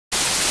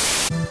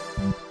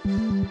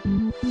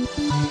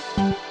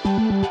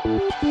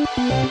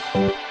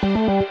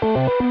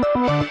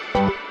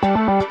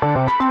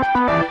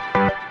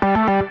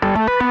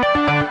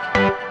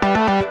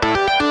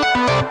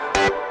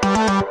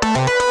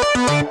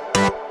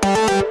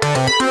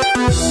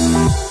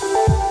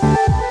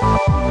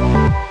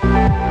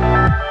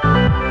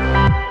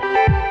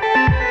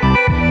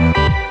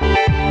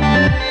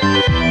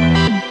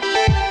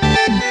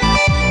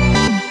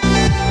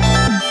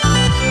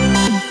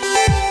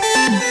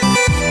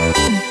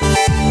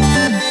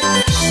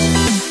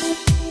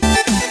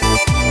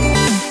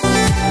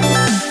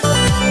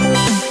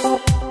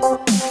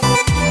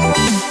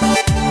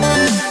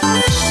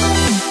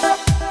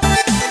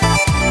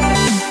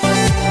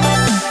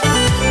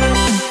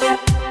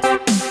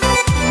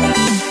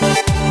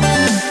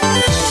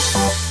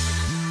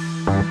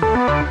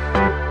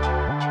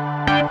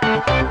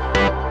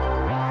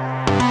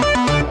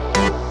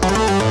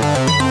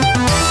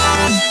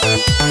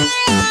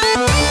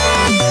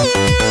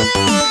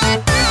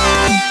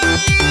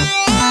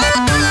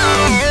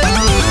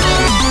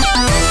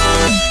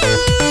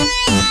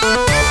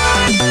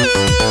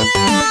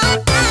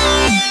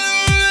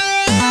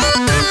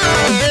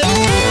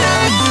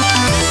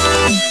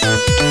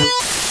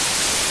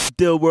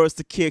Still words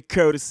to Kid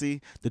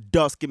Kertasy, the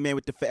Darkskin man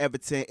with the Forever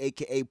 10,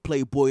 aka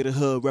Playboy of the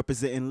Hood,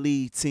 representing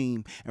lead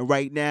team. And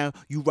right now,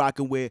 you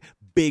rocking with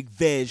Big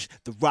Vegg,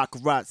 the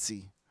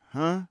Rocarazzi.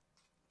 Huh?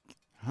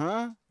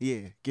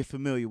 Yeah, get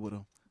familiar with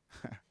him.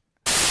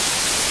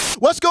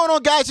 What's going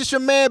on, guys? It's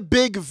your man,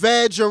 Big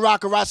Vegg, your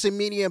Rocarazzi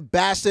Media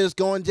Ambassador. It's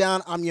going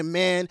down. I'm your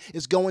man.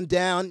 It's going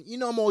down. You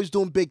know I'm always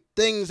doing big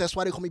things. That's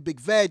why they call me Big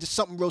Vegg. It's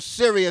something real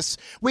serious.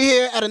 We're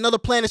here at Another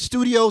Planet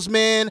Studios,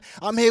 man.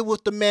 I'm here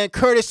with the man,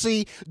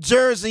 Kertasy,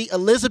 Jersey.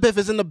 Elizabeth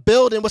is in the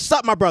building. What's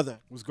up, my brother?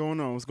 What's going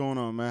on? What's going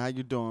on, man? How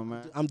you doing,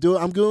 man? I'm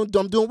doing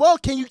well.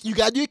 You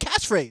gotta do your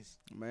catchphrase.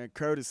 Man,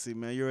 Kertasy,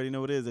 man. You already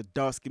know what it is. A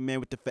Darkskin man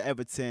with the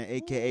Forever 10,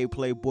 aka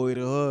Playboy of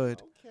the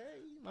Hood.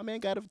 My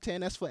man got a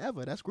tan that's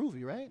forever. That's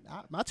groovy, right?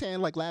 My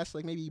tan lasts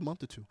maybe a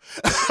month or two.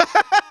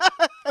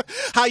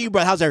 How you,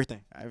 bro? How's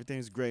everything?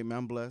 Everything's great, man.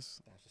 I'm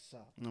blessed. That's what's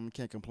up. I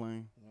can't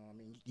complain. I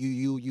mean,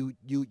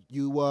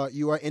 you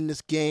are in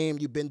this game.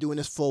 You've been doing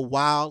this for a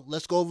while.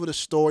 Let's go over the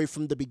story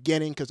from the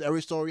beginning, because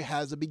every story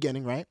has a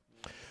beginning, right?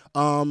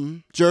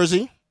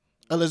 Jersey,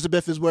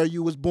 Elizabeth is where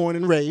you was born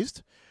and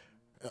raised.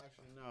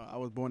 Actually, no, I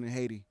was born in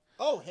Haiti.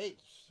 Oh, Haiti.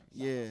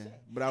 Yeah,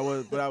 but I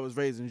was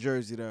raised in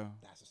Jersey though.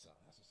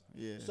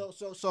 Yeah.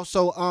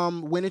 So,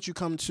 when did you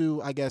come to,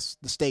 I guess,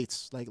 the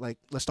States? Like,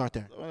 let's start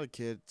there. I was a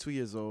kid, 2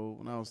 years old.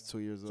 When I was 2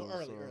 years old.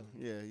 Early.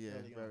 Yeah,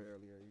 Early very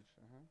early age.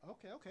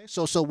 Okay.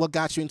 So, what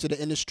got you into the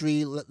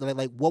industry?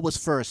 Like, what was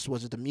first?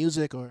 Was it the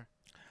music or?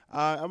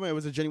 I mean, it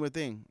was a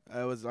genuine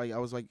I was one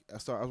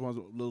of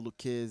those little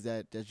kids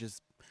that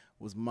just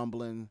was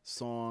mumbling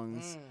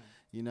songs.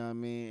 You know what I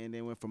mean? And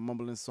then went from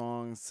mumbling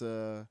songs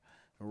to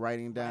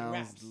writing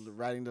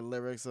the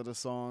lyrics of the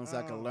songs so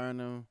I could learn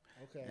them.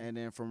 Okay. And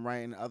then from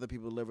writing other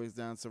people's lyrics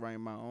down to writing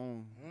my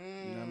own.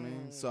 You know what I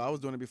mean? So I was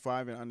doing it before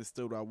I even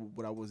understood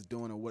what I was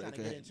doing or what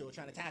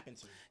trying to tap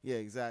into. Yeah,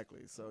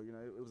 exactly. So, you know,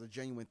 it was a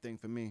genuine thing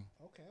for me.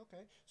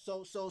 Okay.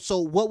 So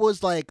what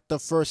was like the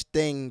first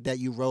thing that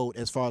you wrote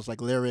as far as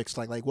like lyrics?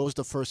 Like what was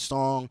the first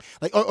song?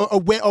 Like or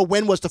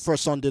when was the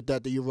first song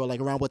that you wrote?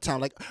 Like around what time?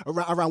 Like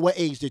around what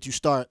age did you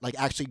start like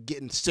actually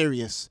getting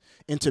serious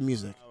into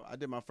music? I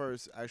did my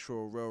first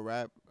actual real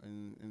rap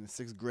in the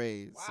 6th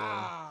grade.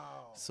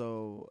 Wow.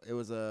 So it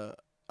was a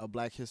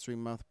Black History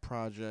Month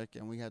project,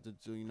 and we had to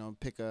do,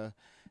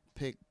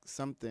 pick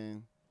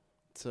something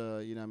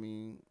to, you know what I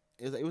mean.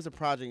 It was a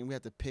project, and we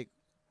had to pick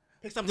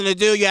something to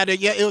do. You had to,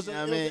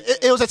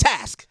 it was a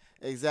task.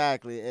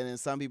 Exactly. And then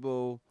some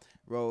people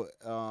wrote,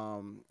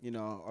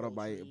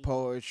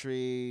 poetry,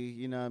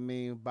 you know what I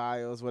mean,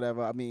 bios,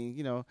 whatever. I mean,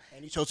 you know.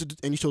 And you chose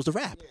to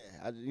rap.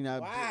 Yeah,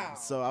 Wow.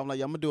 So I'm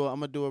like, I'm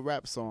gonna do a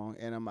rap song,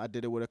 and I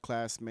did it with a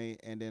classmate,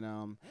 and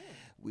then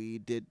we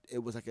did.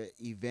 It was like an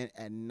event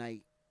at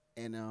night,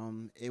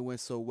 and it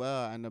went so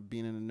well. I ended up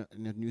being in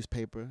the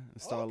newspaper,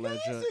 Star Ledger.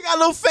 So you got a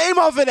little fame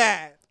off of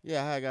that.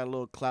 Yeah, I got a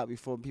little clout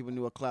before people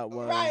knew what clout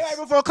was. Right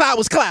before clout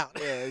was clout.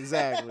 Yeah,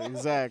 exactly.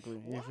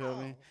 You Wow. feel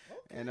me? Okay.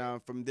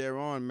 And from there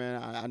on,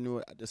 man, I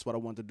knew that's what I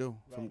wanted to do.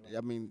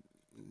 I mean,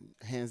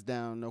 hands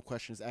down, no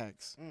questions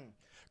asked.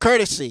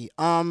 Kertasy,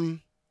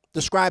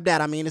 describe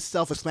that. I mean, it's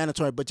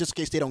self-explanatory, but just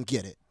in case they don't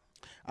get it.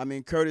 I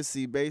mean,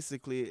 Kertasy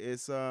basically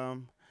is,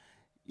 the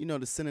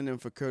synonym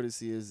for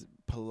courtesy is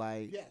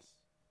polite. Yes.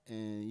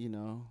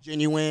 And,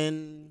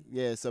 genuine.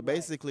 Yeah, so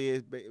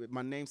basically,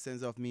 my name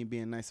sends off me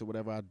being nice at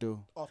whatever I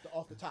do. Off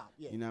the top,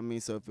 yeah. You know what I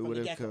mean? So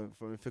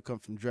if it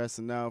comes from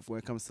dressing up, when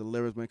it comes to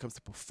lyrics, when it comes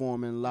to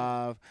performing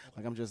live,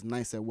 like I'm just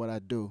nice at what I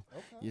do.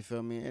 Okay. You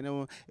feel me? And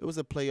it was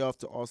a playoff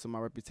to also my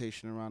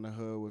reputation around the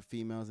hood with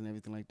females and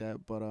everything like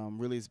that. But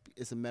really,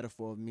 it's a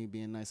metaphor of me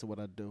being nice at what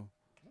I do.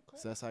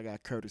 So that's how I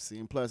got Kertasy.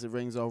 And plus, it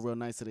rings all real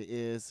nice to the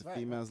ears. The Right,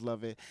 females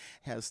love it.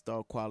 Has a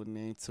star quality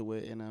name to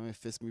it, and it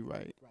fits me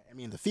right. I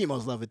mean, the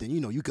females love it, then you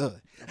know you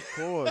good. Of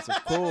course,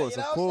 of course, You know of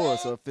what I'm course. saying?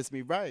 So it fits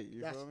me right.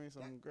 You That's- feel me?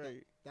 So I'm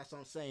great. That's what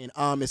I'm saying.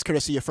 Is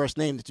Kertasy your first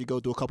name? Did you go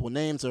through a couple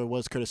names, or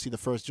was Kertasy the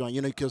first joint?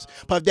 You know, because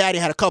Puff Daddy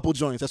had a couple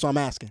joints. That's what I'm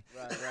asking.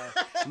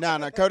 Right. Nah,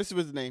 Kertasy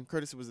was the name.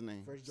 Kertasy was the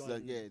name. First So,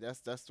 joint. yeah,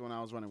 that's the one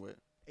I was running with.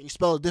 And you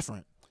spell it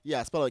different.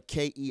 Yeah, I spell it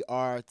Kertasy. You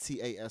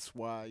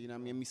know what I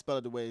mean? We spell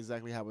it the way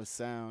exactly how it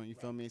sounds. You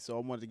feel me? So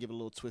I wanted to give a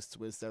little twist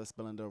to it instead of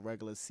spelling the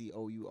regular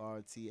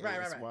Courtasy.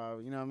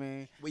 Right. You know what I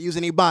mean? We're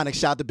using Ebonics.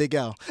 Shout out to Big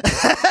L.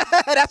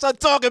 That's what I'm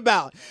talking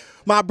about,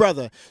 my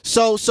brother.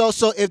 So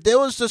if there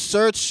was to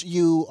search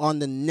you on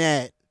the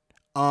net,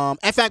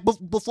 in fact,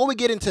 before we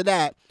get into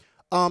that,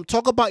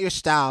 talk about your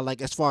style,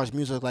 like as far as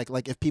music,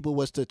 like if people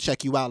was to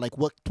check you out, like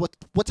what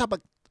type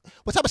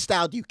of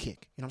style do you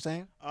kick? You know what I'm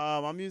saying?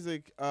 My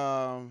music,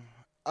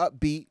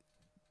 upbeat.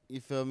 You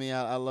feel me?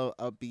 I love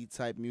upbeat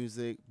type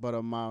music, but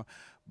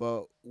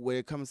when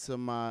it comes to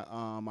my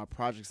my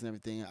projects and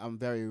everything, I'm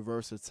very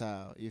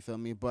versatile. You feel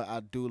me? But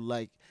I do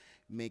like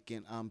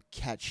making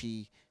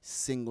catchy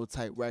single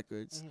type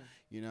records.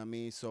 You know what I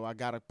mean? So I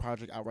got a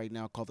project out right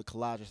now called The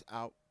Collage. It's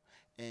out.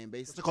 And What's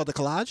basically it called? The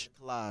Collage?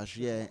 Collage,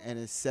 yeah, and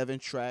it's 7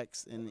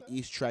 tracks, and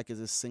each track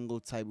is a single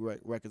type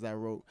records I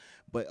wrote,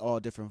 but all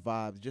different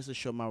vibes, just to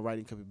show my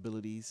writing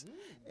capabilities,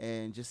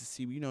 and just to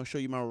see, show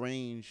you my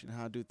range and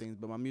how I do things.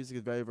 But my music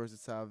is very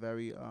versatile,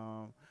 very,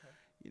 I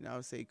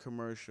would say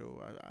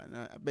commercial.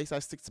 Basically, I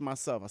stick to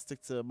myself. I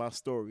stick to my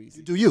stories.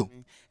 You do you.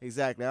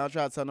 Exactly. I don't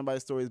try to tell nobody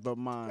stories but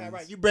mine.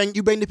 Right. You bring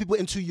the people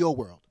into your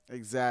world.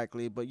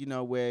 Exactly. But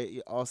where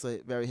it also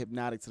very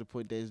hypnotic to the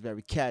point that it's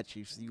very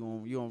catchy. So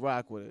you gonna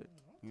rock with it.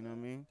 You know what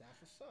I mean?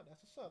 That's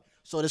what's up.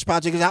 So this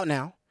project is out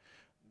now.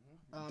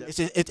 Is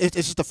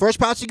this the first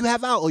project you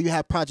have out, or you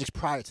have projects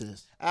prior to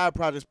this? I have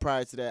projects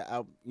prior to that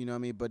out, you know what I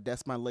mean? But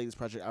that's my latest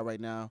project out right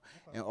now.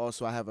 And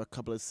also I have a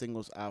couple of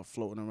singles out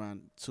floating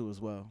around too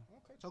as well.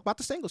 Okay. Talk about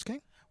the singles,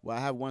 King. Well,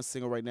 I have one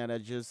single right now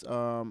that just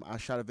I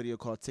shot a video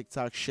called Tik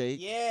Tok Shake.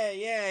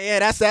 Yeah.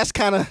 That's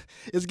kind of,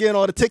 it's getting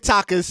all the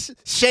TikTokers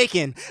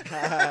shaking.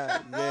 Yeah.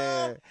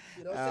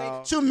 You know what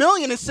I'm saying? 2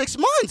 million in 6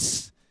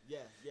 months. Yeah.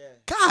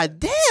 God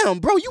damn,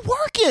 bro, you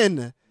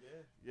working?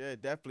 Yeah,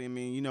 definitely. I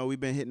mean, we've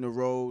been hitting the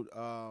road.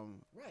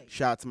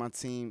 Shout out to my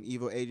team,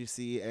 Evil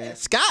Agency, and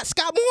Scott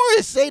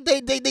Morris. They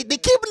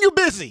keeping you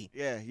busy.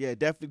 Yeah,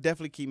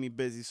 definitely keep me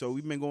busy. So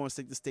we've been going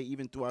state to state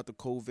even throughout the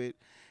COVID,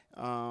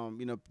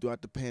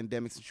 throughout the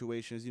pandemic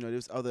situations.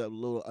 There's other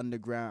little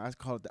underground. I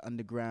call it the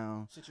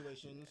underground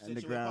Situations,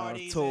 underground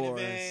parties,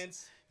 tours.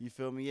 events. You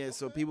feel me? Yeah.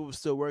 So people were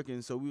still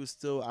working. So we were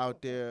still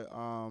out there,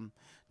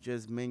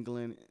 just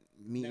mingling,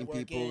 meeting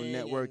people,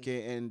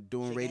 networking, and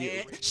doing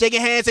radio.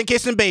 Shaking hands and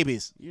kissing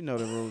babies. You know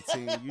the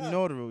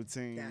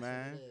routine.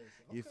 Man.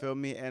 You feel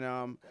me?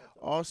 And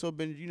also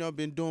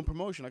been doing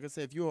promotion. Like I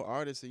said, if you're an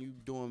artist and you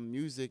doing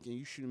music and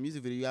you shoot a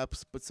music video, you have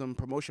to put some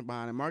promotion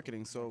behind it,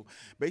 marketing. So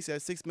basically,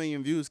 that 6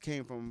 million views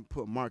came from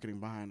putting marketing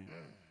behind it.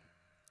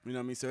 You know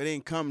what I mean? So it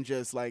didn't come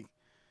just like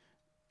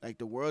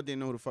the world didn't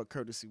know who the fuck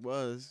Kertasy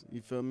was.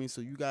 You feel me?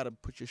 So you gotta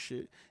put your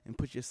shit and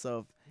put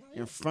yourself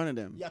in front of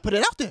them. Yeah, put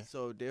it out there.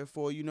 So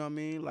therefore, you know what I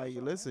mean? Like,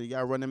 listen, you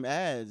gotta run them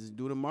ads,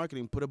 do the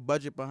marketing, put a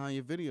budget behind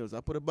your videos. I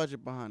put a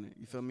budget behind it.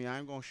 You feel me? I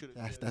ain't gonna shoot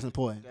it. That's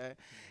important.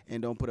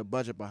 And don't put a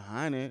budget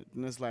behind it.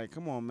 And it's like,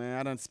 come on, man.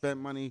 I done spent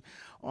money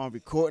on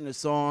recording the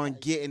song,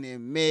 getting it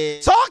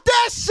mid. Talk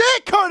that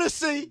shit,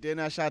 Kertasy. Then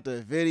I shot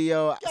the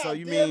video. So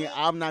you mean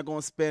I'm not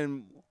gonna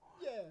spend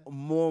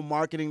more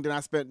marketing than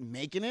I spent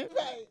making it?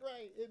 Right.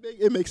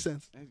 It makes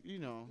sense. But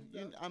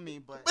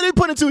they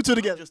putting 2 and 2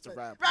 together. I'm just a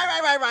rapper.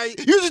 Right.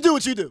 You just do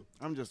what you do.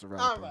 I'm just a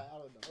rapper. All right, I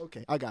don't know.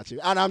 Okay, I got you.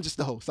 And I'm just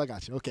the host. I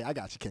got you. Okay, I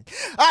got you, King.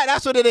 All right,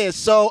 that's what it is.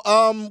 So,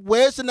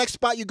 where's the next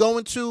spot you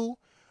going to?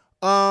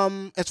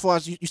 As far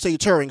as you say you're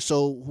touring,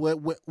 so where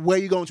are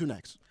you going to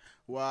next?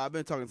 Well, I've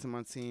been talking to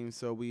my team,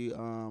 so we're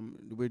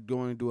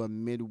going to do a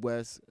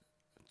Midwest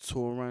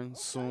tour run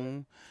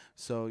soon.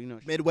 So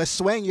Midwest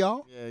swing,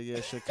 y'all.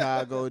 Yeah,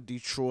 Chicago,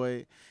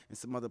 Detroit, and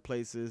some other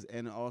places,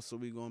 and also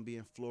we're gonna be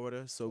in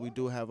Florida. So we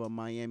do have a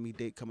Miami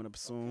date coming up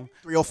soon.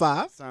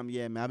 305.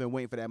 Yeah, man. I've been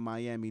waiting for that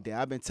Miami date.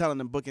 I've been telling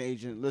the booking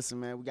agent, listen,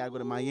 man, we gotta go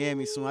to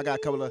Miami soon. I got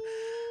a couple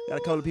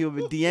of people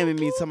been DMing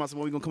me talking about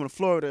when we gonna come to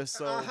Florida.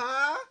 So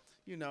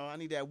I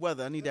need that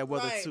weather. I need that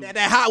weather too. That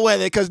hot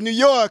weather, because New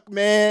York,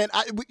 man.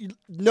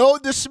 No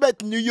disrespect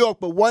to New York,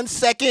 but 1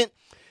 second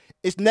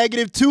it's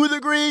 -2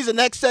 degrees, the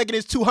next second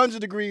it's 200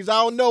 degrees.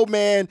 I don't know,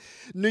 man.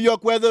 New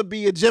York weather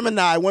be a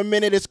Gemini. 1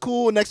 minute it's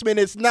cool, next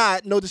minute it's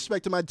not. No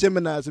disrespect to my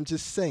Geminis, I'm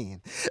just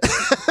saying.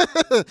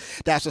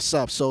 That's what's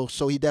up.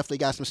 So he definitely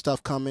got some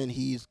stuff coming.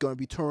 He's going to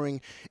be touring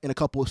in a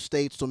couple of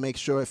states, so make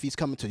sure if he's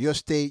coming to your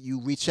state,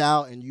 you reach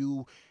out and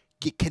you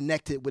get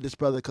connected with this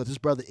brother, because this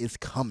brother is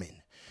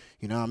coming.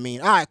 You know what I mean?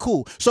 All right,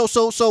 cool. So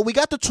we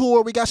got the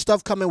tour, we got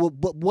stuff coming.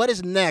 But what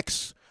is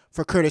next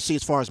for Kertasy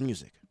as far as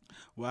music?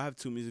 Well, I have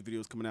 2 music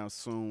videos coming out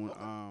soon.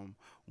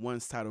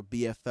 One's titled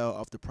BFL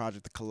off the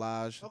project The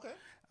Collage. Okay.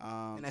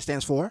 And that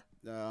stands for?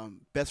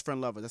 Best Friend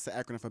Lovers. That's the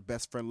acronym for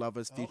Best Friend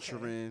Lovers, Okay.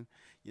 featuring,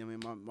 you know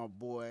what I mean, my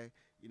boy,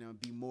 you know,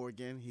 B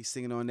Morgan. He's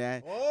singing on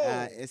that.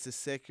 Oh. It's the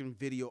second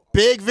video.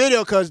 Big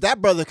video, because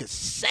that brother could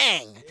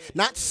sing.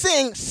 Not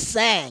sing,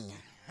 sang.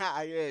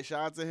 Yeah,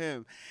 shout out to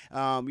him.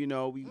 You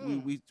know,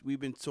 we've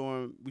been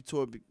touring. We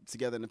toured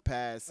together in the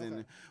past,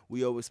 and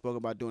we always spoke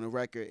about doing a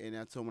record. And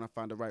I told him when I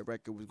found the right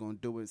record, we was gonna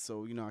do it.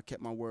 So you know, I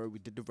kept my word. We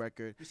did the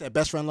record. You said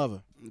Best Friend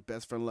Lover.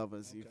 Best Friend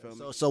Lovers. You feel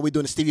me? So we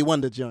doing the Stevie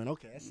Wonder joint.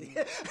 Okay, I see.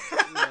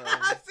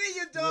 I see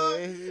you, dog.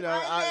 Yeah, you know,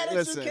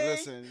 listen.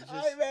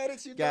 I ain't mad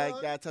at you,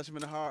 dog. Gotta touch him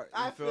in the heart.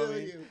 You I feel feel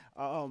me? you.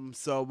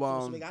 So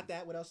we got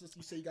that. What else?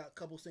 You say you got a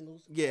couple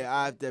singles? yeah,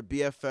 I have the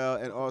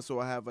BFL, and also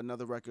I have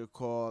another record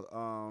called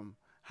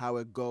How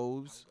It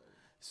Goes.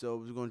 So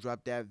we're gonna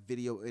drop that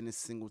video and a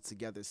single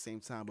together at the same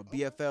time. But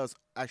BFL is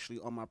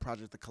actually on my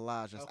project, The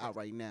Collage, that's out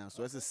right now.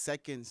 So it's the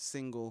second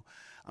single.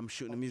 I'm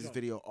shooting a music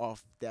video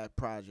off that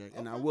project,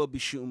 and I will be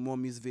shooting more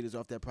music videos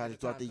off that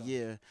project throughout the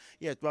year.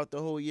 Yeah, throughout the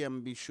whole year, I'm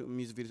gonna be shooting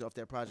music videos off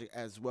that project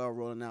as well,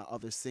 rolling out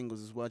other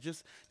singles as well.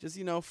 Just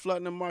you know,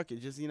 flooding the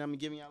market. Just you know, I'm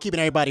giving out.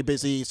 Keeping everybody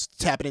busy,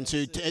 tapping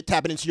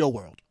into your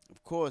world.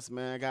 Of course,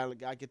 man. I gotta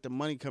get the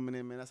money coming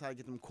in, man. That's how I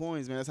get them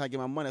coins, man. That's how I get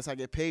my money. That's how I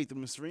get paid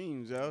through the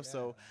streams, yo. Yeah,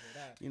 so,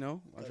 you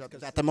know,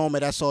 because at the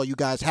moment, that's all you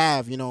guys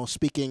have. You know,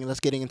 speaking. Let's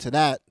getting into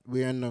that.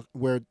 We are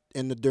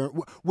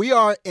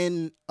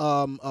in a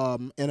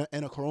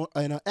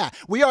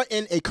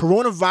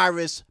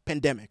coronavirus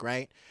pandemic,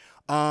 right?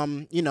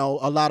 You know,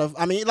 a lot of,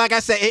 I mean, like I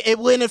said, it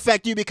wouldn't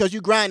affect you because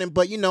you're grinding,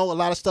 but you know, a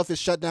lot of stuff is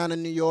shut down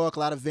in New York, a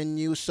lot of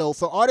venues. So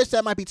for artists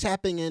that might be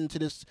tapping into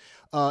this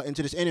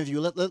interview,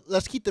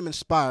 let's keep them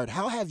inspired.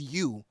 How have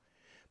you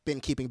been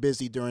keeping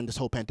busy during this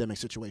whole pandemic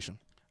situation?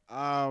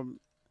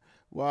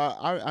 Well,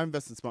 I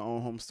invested in my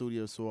own home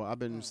studio, so I've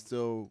been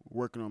still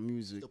working on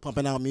music. Still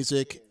pumping out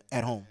music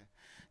at home.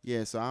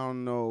 Yeah, so I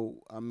don't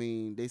know. I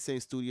mean, they say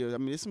studios. I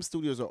mean, there's some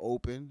studios are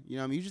open. You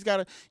know what I mean? You just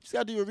gotta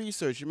do your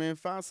research. You mean,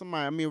 find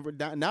somebody. I mean,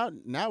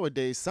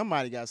 nowadays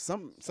somebody got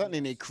something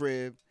in their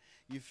crib.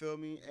 You feel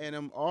me?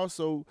 And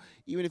also,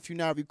 even if you're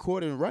not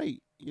recording,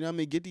 write. You know what I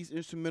mean? Get these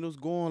instrumentals,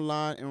 go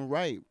online and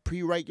write.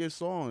 Pre-write your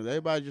songs.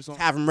 Everybody just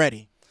have them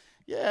ready.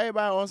 Yeah,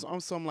 everybody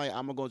on something like,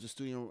 I'm going to go to the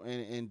studio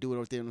and do it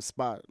right there on the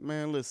spot.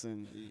 Man,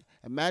 listen,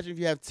 imagine if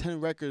you have 10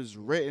 records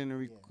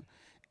written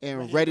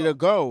and ready to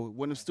go.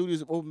 When the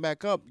studios open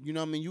back up, you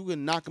know what I mean? You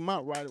can knock them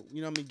out right,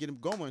 you know what I mean? Get them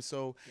going.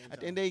 So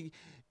at the end of the day,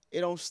 it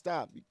don't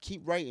stop.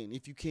 Keep writing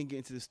if you can't get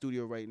into the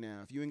studio right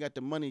now. If you ain't got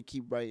the money,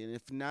 keep writing.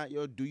 If not,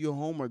 do your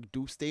homework.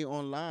 Stay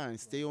online.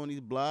 Stay on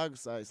these blog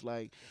sites.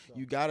 Like,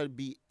 you got to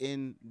be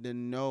in the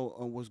know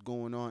on what's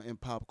going on in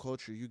pop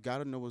culture. You got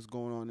to know what's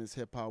going on in this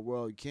hip-hop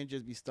world. You can't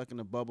just be stuck in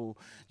a bubble,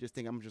 just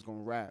think I'm just going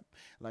to rap.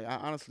 Like,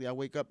 honestly, I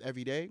wake up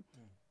every day,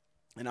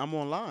 and I'm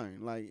online.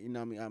 Like, you know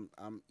what I mean?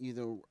 I'm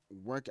either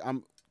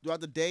working. Throughout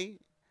the day,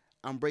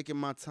 I'm breaking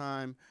my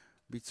time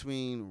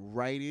between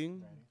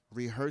writing,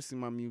 rehearsing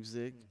my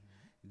music,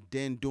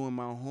 then doing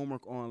my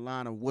homework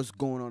online of what's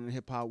going on in the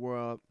hip hop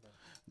world,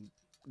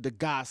 the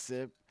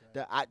gossip.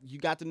 You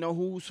got to know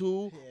who's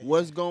who,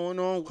 what's going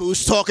on,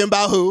 who's talking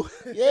about who.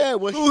 Yeah,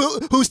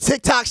 who's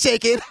Tik Tok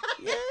shaking.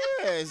 Yeah,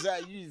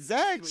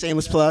 exactly.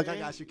 Shameless plug. I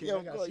got you, kid.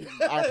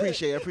 I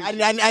appreciate it.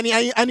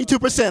 I need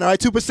 2%. All right,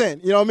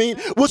 2%. You know what I mean?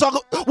 We'll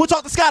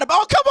talk to Scott about.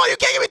 Oh, come on, you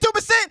can't give me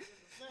 2%.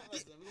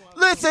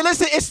 Listen.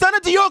 If Stunner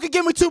Dior could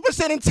give me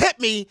 2% and tip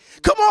me,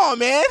 come on,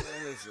 man.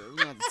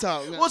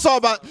 We'll talk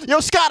about. Yo,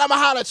 Scott, I'ma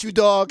holler at you,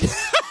 dog.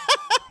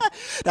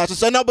 That's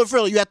just no, but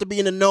really, you have to be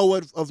in the know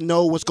of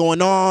know what's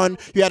going on.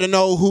 You have to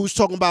know who's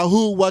talking about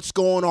who, what's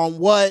going on,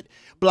 what,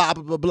 blah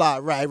blah blah blah.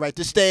 Right.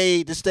 To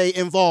stay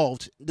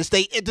involved, to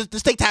stay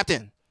tapped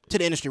in to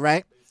the industry,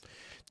 right?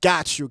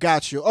 Got you.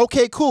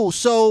 Okay, cool.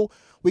 So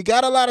we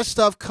got a lot of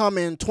stuff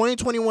coming.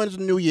 2021 is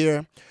the new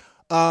year.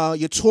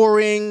 You're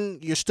touring.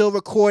 You're still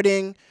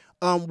recording.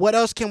 What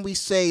else can we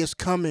say is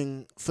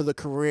coming for the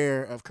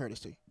career of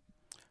Kertasy?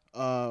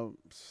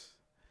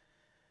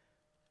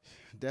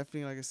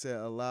 Definitely, like I said,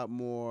 a lot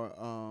more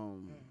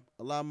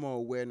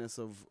awareness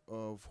of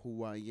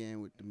who I am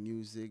with the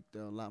music.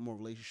 There are a lot more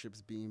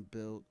relationships being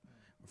built,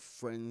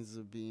 friends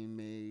are being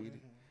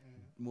made,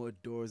 more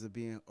doors are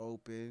being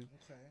opened.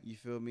 Okay. You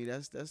feel me?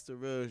 That's the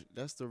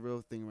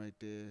real thing right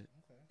there.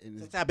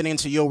 So it's happening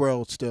into your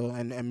world still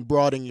and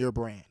broadening your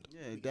brand.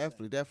 Yeah,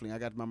 definitely. I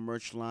got my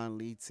merch line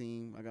lead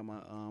team. I got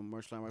my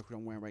merch line right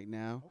I'm wearing right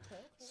now.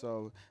 Okay.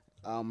 So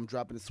I'm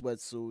dropping the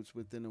sweatsuits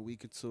within a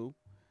week or two.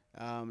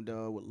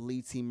 The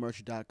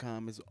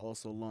leadteammerch.com is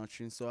also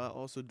launching, so I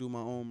also do my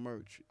own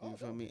merch. You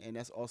feel me? And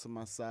that's also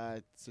my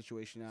side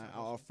situation. I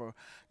offer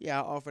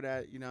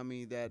that. You know what I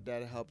mean?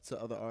 That help to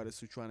other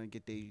artists who trying to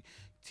get their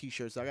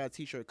t-shirts. I got a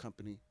t-shirt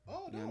company. You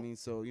know what I mean?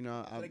 So you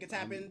know, so they can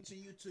tap into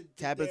you to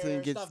tap get into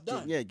their stuff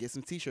done. Get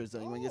some t-shirts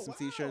done. You want to get some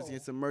t-shirts,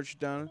 get some merch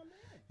done.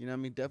 You know what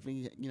I mean?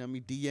 Definitely, you know what I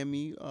mean? DM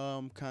me,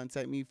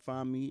 contact me,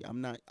 find me. I'm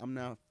not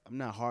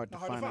hard to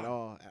find at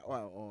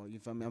all. You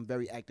feel me? I'm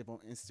very active on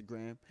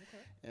Instagram.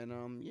 Okay.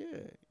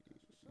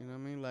 And You know what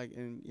I mean? Like,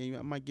 and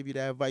I might give you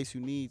the advice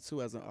you need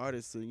too as an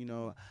artist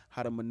to,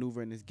 how to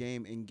maneuver in this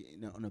game and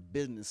on a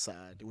business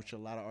side, which a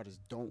lot of artists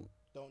don't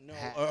know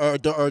have, or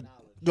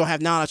don't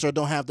have knowledge or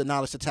don't have the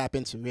knowledge to tap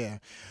into. Yeah.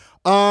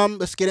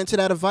 Let's get into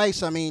that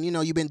advice. I mean,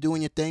 you've been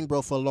doing your thing,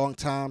 bro, for a long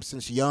time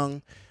since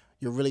young.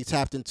 You're really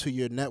tapped into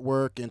your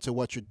network, into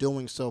what you're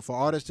doing. So for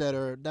artists that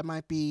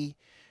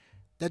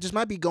just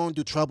might be going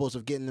through troubles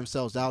of getting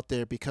themselves out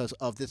there because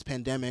of this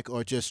pandemic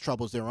or just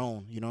troubles their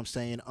own, you know what I'm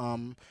saying?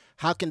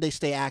 How can they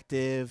stay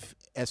active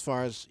as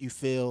far as you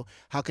feel?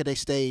 How could they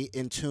stay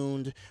in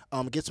tuned?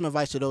 Get some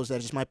advice to those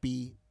that just might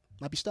be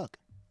stuck.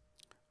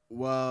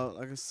 Well,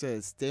 like I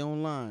said, stay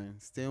online.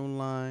 Stay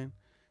online.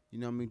 You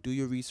know what I mean? Do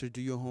your research,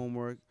 do your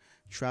homework.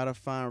 Try to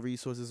find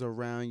resources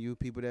around you,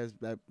 people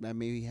that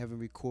maybe haven't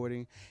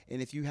recording.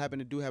 And if you happen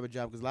to do have a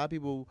job, because a lot of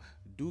people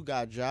do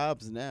got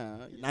jobs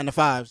now. 9 to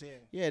 5s.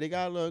 Yeah, they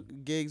got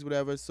gigs,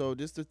 whatever. So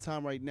this the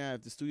time right now.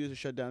 If the studios are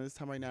shut down, this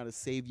time right now to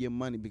save your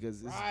money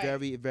because it's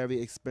very, very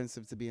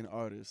expensive to be an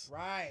artist.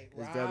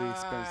 It's very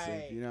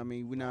expensive. You know what I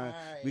mean?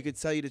 We could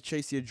tell you to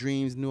chase your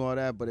dreams, and do all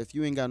that, but if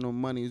you ain't got no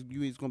money,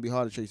 it's gonna be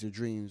hard to chase your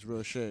dreams.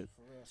 Real shit.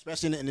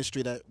 Especially in the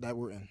industry that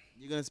we're in.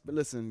 You're gonna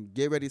listen.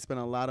 Get ready to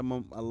spend a lot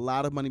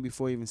of money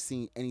before even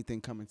seeing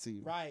anything coming to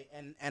you. Right,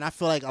 and I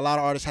feel like a lot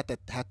of artists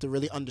have to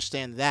really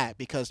understand that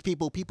because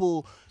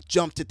people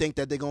jump to think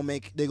that they're gonna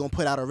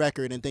put out a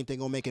record and think they're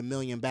gonna make $1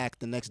 million back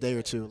the next day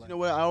or two. You know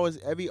what?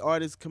 Every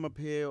artist come up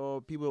here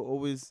or people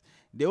always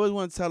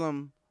want to tell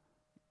them,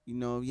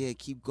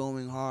 keep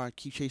going hard,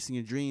 keep chasing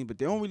your dream, but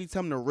they don't really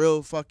tell them the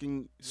real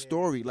fucking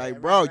story.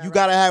 Bro, you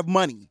gotta have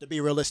money to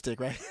be realistic,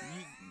 right?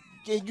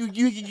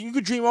 You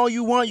could dream all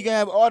you want. You can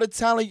have all the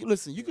talent.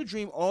 Listen, you could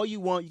dream all you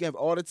want. You can have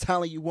all the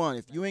talent you want.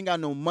 If you ain't got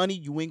no money,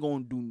 you ain't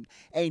gonna do.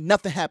 Ain't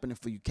nothing happening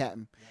for you,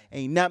 Captain.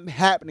 Ain't nothing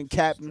happening,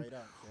 Captain. Straight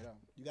up.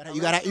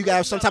 You gotta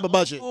have some type of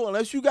budget.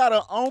 Unless you got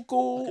an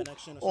uncle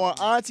or an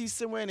auntie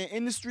somewhere in the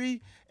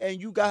industry,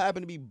 and you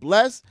happen to be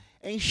blessed,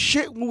 ain't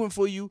shit moving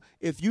for you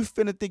if you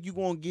finna think you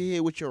gonna get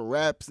here with your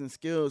raps and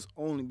skills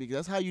only. Because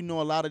that's how you know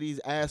a lot of these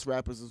ass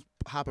rappers is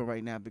hopping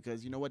right now,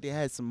 because you know what, they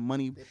had some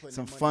money,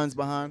 some funds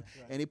behind,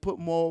 and they put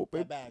more.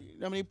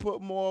 They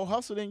put more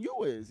hustle than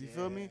you is. You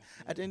feel me?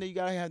 At the end of the day, you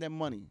gotta have that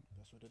money.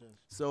 That's what it is.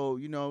 So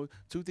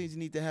two things you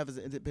need to have as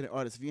an independent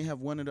artist. If you have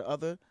one or the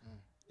other,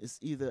 it's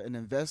either an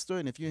investor,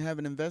 and if you have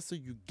an investor,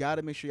 you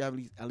gotta make sure you have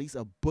at least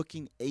a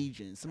booking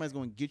agent. Somebody's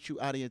gonna get you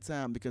out of your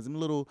town, because them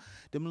little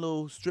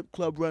strip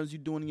club runs you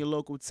doing in your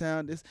local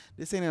town, this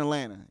ain't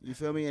Atlanta. You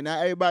feel me? And not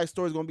everybody's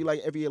story's gonna be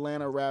like every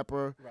Atlanta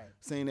rapper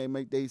saying they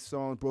make their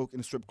songs broke in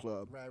a strip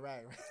club.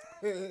 Right.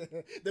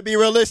 To be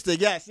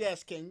realistic,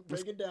 yes, King.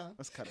 Break it down.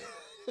 Let's cut it.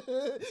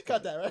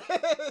 Cut that, right?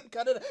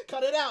 Cut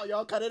it out,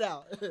 y'all. Cut it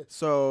out.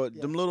 So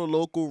them little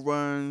local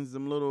runs,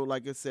 them little,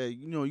 like I said,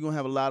 you're gonna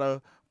have a lot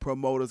of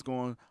promoters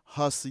going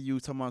hustle you,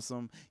 talking about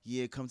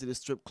come to the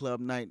strip club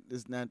night,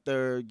 this and that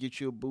third, get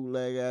you a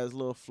bootleg ass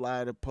little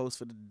flyer to post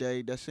for the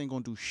day. That shit ain't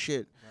gonna do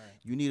shit.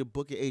 You need a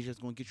booking agent that's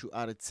gonna get you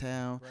out of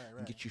town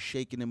and get you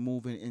shaking and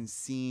moving and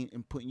seen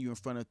and putting you in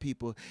front of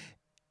people.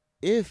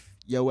 If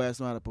your ass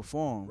know how to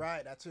perform.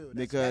 Right, that too.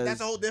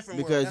 That's a whole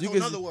different world. That's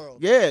another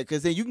world. Yeah,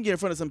 because then you can get in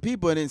front of some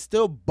people and then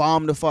still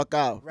bomb the fuck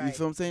out. You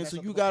feel what I'm saying?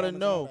 So you gotta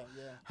know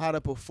how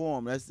to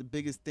perform. That's the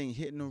biggest thing,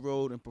 hitting the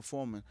road and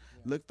performing.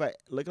 Look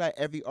like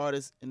every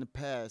artist in the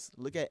past.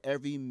 Look at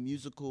every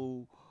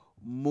musical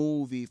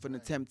movie from the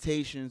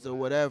Temptations or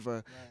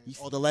whatever.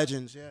 All the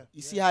legends,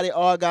 You see how they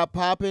all got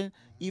popping?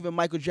 Even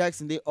Michael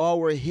Jackson, they all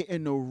were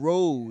hitting the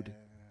road.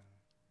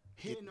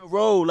 Hitting the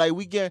road. Like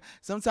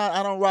sometimes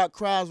I don't rock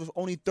crowds with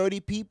only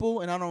 30 people,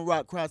 and I don't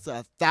rock crowds to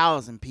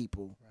 1,000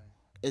 people.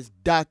 It's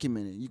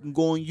documented. You can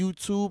go on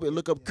YouTube and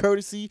look up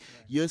Kertasy.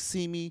 You'll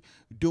see me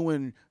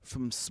doing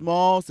from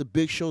small to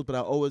big shows, but I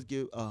always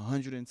give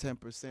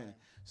 110%.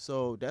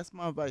 So that's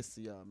my advice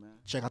to y'all, man.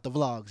 Check out the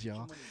vlogs,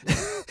 y'all.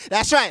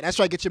 That's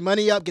right. Get your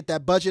money up, get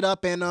that budget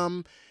up,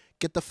 and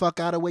get the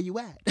fuck out of where you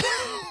at.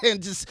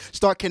 And just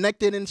start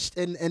connecting and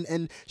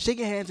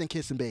shaking hands and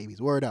kissing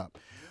babies. Word up.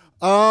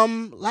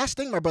 Last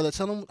thing, my brother,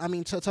 tell them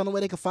where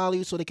they can follow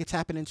you so they can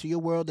tap into your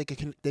world. They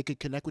could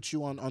connect with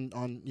you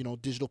on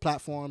digital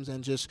platforms,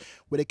 and just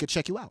where they could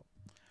check you out.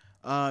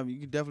 You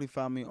can definitely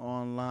find me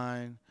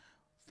online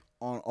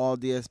on all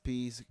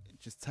DSPs.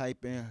 Just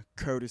type in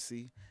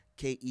Kertasy,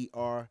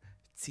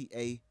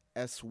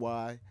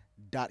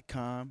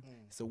 KERTASY.com.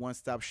 It's a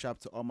one-stop shop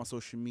to all my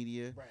social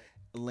media.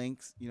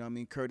 Links,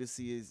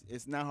 Kertasy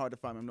it's not hard to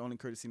find. I'm the only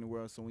Kertasy in the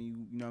world. So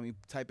when you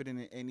type it in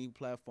any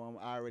platform,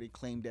 I already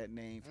claimed that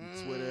name from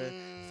Twitter,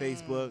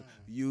 Facebook,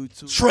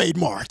 YouTube,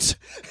 trademarked,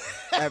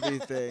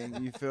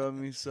 everything. You feel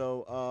me?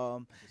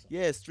 So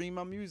stream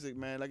my music,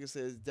 man. Like I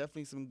said, it's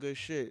definitely some good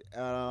shit.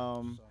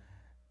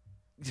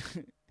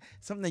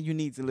 Something that you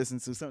need to listen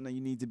to, something that you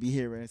need to be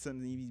hearing,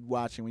 something that you need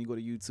watching when you go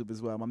to YouTube as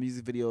well. My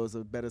music videos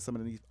are better. Some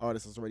of these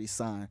artists already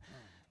signed.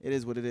 It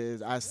is what it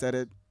is. I said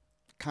it.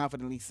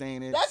 Confidently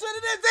saying it. That's what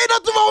it is. Ain't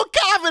nothing wrong with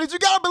confidence. You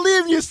gotta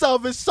believe in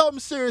yourself. It's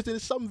something serious and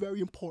it's something very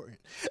important.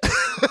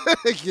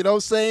 You know what I'm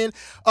saying?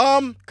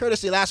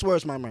 Kertasy, last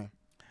words, my man.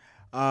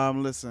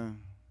 Listen,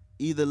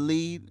 either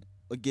lead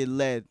or get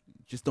led.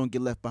 Just don't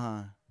get left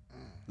behind.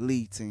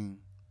 Lead team.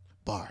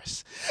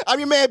 Bars. I'm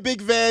your man,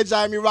 Big Vegg.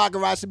 I'm your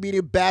Rocarazzi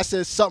Media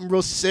Ambassador. Something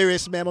real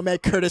serious, man. My man,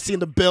 Kertasy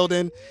in the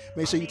building.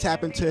 Make sure you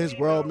tap into his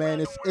world, man.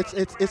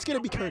 It's gonna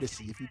be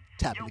Kertasy if you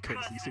tap into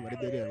Kertasy. You see what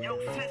I did there, right?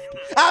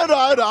 I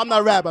don't know. I'm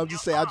not rapping. I'm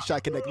just saying. I'm just trying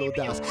to connect little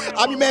dots.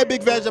 I'm your man,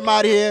 Big Vegg. I'm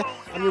out of here.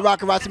 I'm your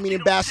Rocarazzi Media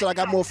Ambassador. I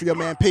got more for you,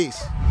 man.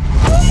 Peace.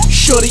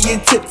 Shorty in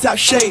Tik Tok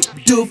Shake,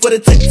 do it for the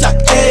Tik Tok,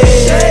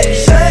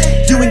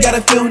 ayy. You ain't gotta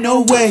feel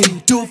no way,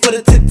 do it for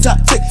the Tik Tok,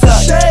 Tik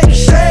Tok.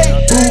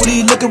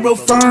 Booty looking real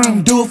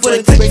firm, do it for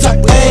the Tik Tok,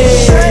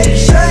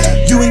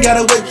 ayy. You ain't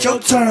gotta wait your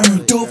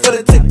turn, do it for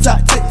the Tik Tok,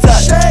 Tik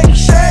Tok.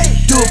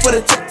 Do it for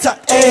the Tik Tok,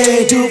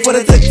 ayy. Do it for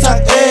the Tik Tok,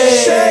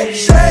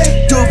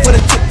 ayy. Do it for the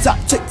Tik Tok,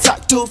 Tik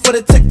Tok. Do it for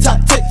the Tik Tok,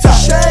 Tik Tok.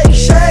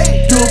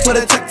 Do it for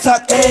the Tik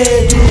Tok,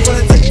 ayy. Do it for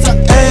the Tik Tok,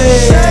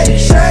 ayy.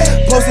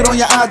 Post it on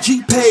your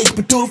IG page,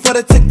 but do it for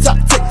the Tik Tok,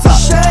 Tik Tok.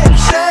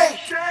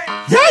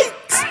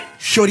 Yikes!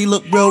 Shorty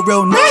look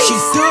real nice.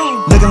 She's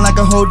looking like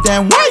a whole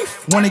damn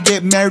wife. Wanna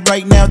get married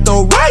right now,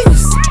 throw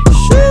rice.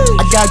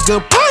 I got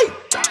good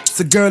pipe,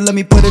 so girl, let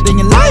me put it in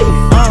your life.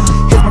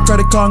 Hit my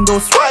credit card and go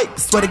swipe.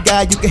 Swear to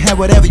God, you can have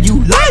whatever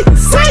you like.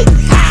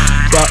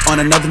 But on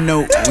another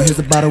note, here's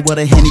a bottle with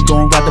a Henny,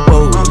 gon' ride the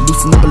boat.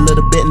 Loosen up a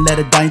little bit and let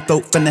it die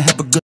throat. Finna have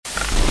a good